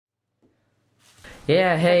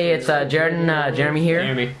Yeah, hey, it's Jared and Jeremy here.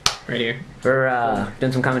 Jeremy, right here. We're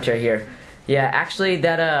doing some commentary here. Yeah, actually,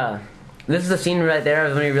 that this is the scene right there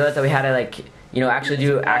when we realized that we had to actually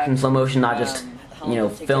do action in slow motion, not just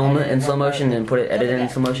film in slow motion and edit it in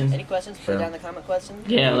slow motion. Any questions? Put down the comment questions.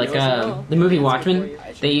 Yeah, like the movie Watchmen,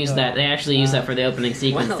 they use that. They actually use that for the opening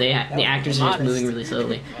sequence. The actors are just moving really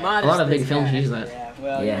slowly. A lot of big films use that.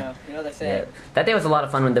 Well, Yeah. you know they say. That day was a lot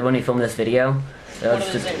of fun when we filmed this video. It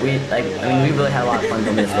was just we really had a lot of fun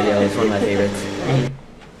filming this video. It's one of my favorites.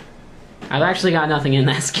 I've actually got nothing in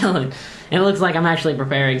that skillet. It looks like I'm actually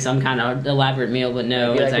preparing some kind of elaborate meal, but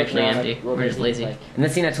no, it's actually empty. We're just lazy. In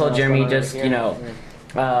this scene, I told Jeremy just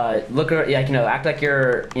act like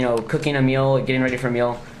you're cooking a meal, getting ready for a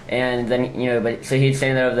meal, and then but so he'd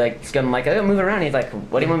stand there with I'm like, oh, move it around. He's like,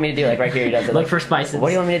 what do you want me to do? Like right here, he does it. Look for spices. What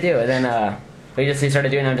do you want me to do? And then he started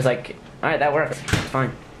doing it. I'm just like, all right, that works. It's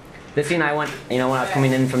fine. This scene, I went, when I was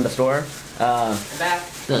coming in from the store.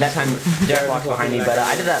 That time, Jared walked behind me, but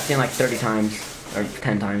I did that scene like 30 times or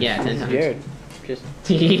 10 times. Yeah, 10 times. Jared, just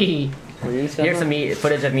Here's some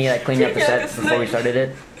footage of me cleaning up the set before we started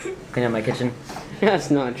it. Cleaning up my kitchen. That's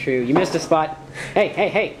not true. You missed a spot.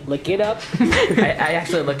 Hey, look it up. I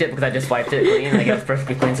actually looked at it because I just wiped it clean. Like it was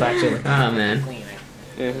perfectly clean, so I actually looked. Oh man.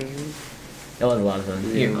 It was a lot of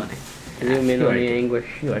fun. You're funny. Zoom in on the anguish.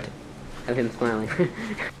 You are too. Of him smiling.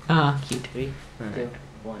 Ah, cute. 3, 2,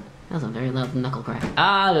 1. That was a very loud knuckle crack.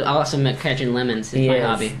 Awesome at catching lemons. It's my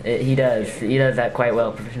hobby. He does. He does that quite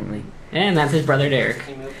well, proficiently. And that's his brother Derek.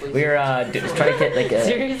 We were just trying to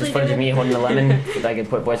get this footage of me holding the lemon, so I could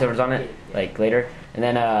put voiceovers on it later. And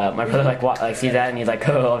then my brother sees that and he's like,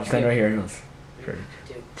 oh, I'll just stand right here. And it was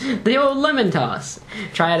perfect. The old lemon toss.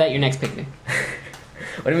 Try it at your next picnic.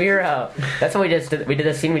 When we were, that's what we did. We did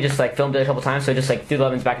this scene. We just filmed it a couple times, so just threw the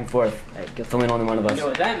lemons back and forth, filming only one of us. You know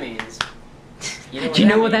what that means? Do you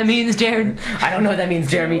know what that means, Jared? I don't know what that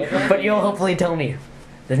means, Jeremy, but you'll hopefully tell me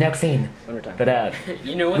the next scene. But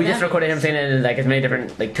you know what we just recorded him saying it in as many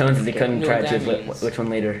different tones as he couldn't try to choose which one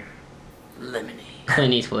later. Lemonade.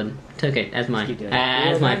 Clint Eastwood took it as my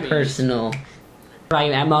personal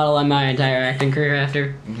model on my entire acting career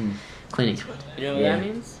after Clint Eastwood. You know what that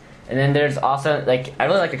means? And then there's also I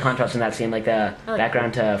really like the contrast in that scene, like the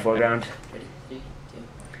background to foreground.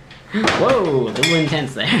 Whoa, a little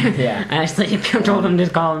intense there. Yeah. I actually told him to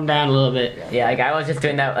calm him down a little bit. Yeah, I was just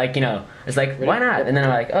doing that, it's like, why not? And then I'm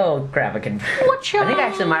like, oh crap, I can. I think I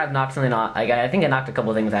actually might have knocked something off. I think I knocked a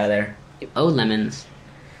couple things out of there. Oh, lemons.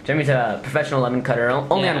 Jeremy's a professional lemon cutter,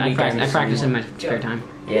 only on weekends. I practice in my spare time.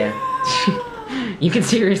 Yeah. You can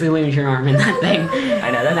seriously lose your arm in that thing. I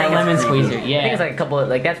know, that lemon squeezer, yeah. I think it's like a couple of,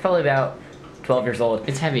 that's probably about 12 years old.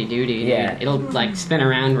 It's heavy duty. Yeah. Dude. It'll spin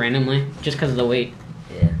around randomly just because of the weight.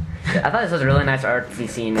 Yeah. I thought this was a really nice artsy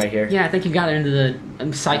scene right here. Yeah, I think you got into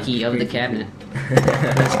the psyche of the cabinet.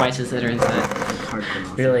 The spices that are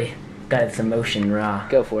inside. Really got some motion raw.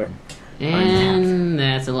 Go for it. And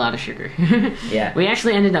that's a lot of sugar. Yeah. We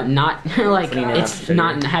actually ended up not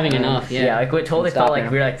not having enough. Yeah. Yeah, we totally felt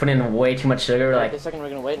like we were putting in way too much sugar. A second, we're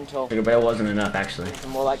gonna wait until but it wasn't enough actually.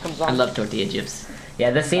 some more light comes on. I love tortilla chips.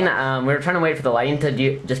 Yeah, this scene we were trying to wait for the lighting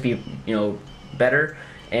to just be better.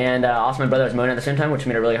 And also my brother was mowing at the same time, which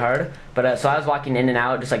made it really hard. But so I was walking in and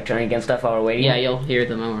out, just trying to get stuff while we're waiting. Yeah, you'll hear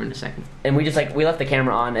the mower in a second. And we just we left the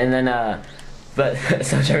camera on, and then but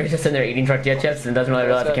so Jerry's just sitting there eating tortilla chips and doesn't really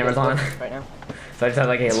realize the camera's on. Right now. So I just have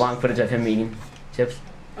a long footage of him eating chips.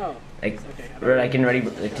 Oh. We're getting ready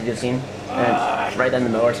to do the scene, and right then the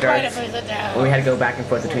mower starts. And we had to go back and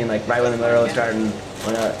forth between right when the mower started and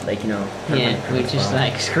when Yeah, we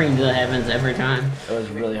just screamed to the heavens every time. It was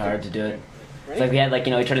really hard to do it. It's we had we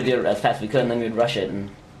tried to do it as fast as we could, and then we'd rush it. And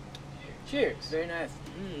Cheers. Very nice.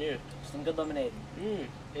 Yeah. Some good lemonade.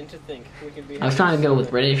 And to think we could be. I was trying to go with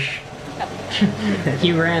British.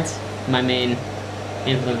 Hugh Grant's my main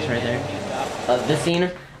influence right there. This scene,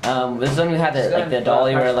 this is when we had the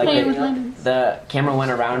dolly where the camera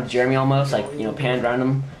went around Jeremy almost, panned around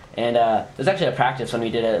him. And it was actually a practice when we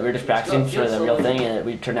did it. We were just practicing for the real thing, and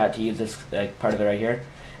we turned out to use this part of it right here.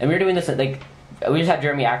 And we were doing this we just had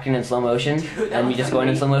Jeremy acting in slow motion, and we just going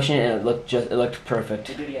in slow motion, and it looked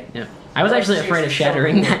perfect. Yeah. I was actually afraid of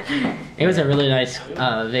shattering that. It was a really nice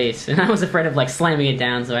vase, and I was afraid of slamming it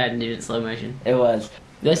down, so I had to do it in slow motion. It was.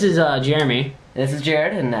 This is Jeremy. This is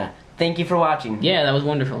Jared, and thank you for watching. Yeah, that was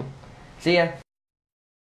wonderful. See ya.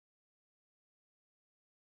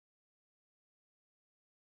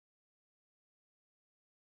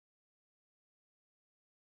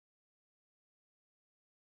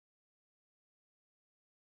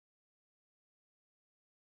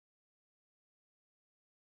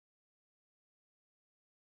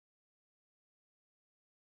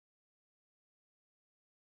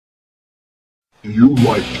 Do you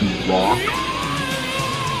like to rock?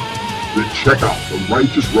 Then check out the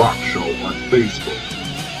Righteous Rock Show on Facebook.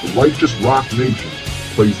 The Righteous Rock Nation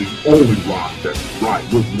plays the only rock that's right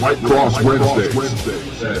with White Cross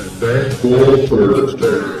Wednesdays and Thankful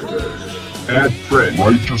Thursdays. Add friend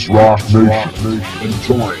Righteous Rock Nation and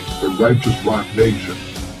join the Righteous Rock Nation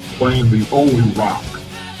playing the only rock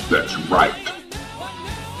that's right.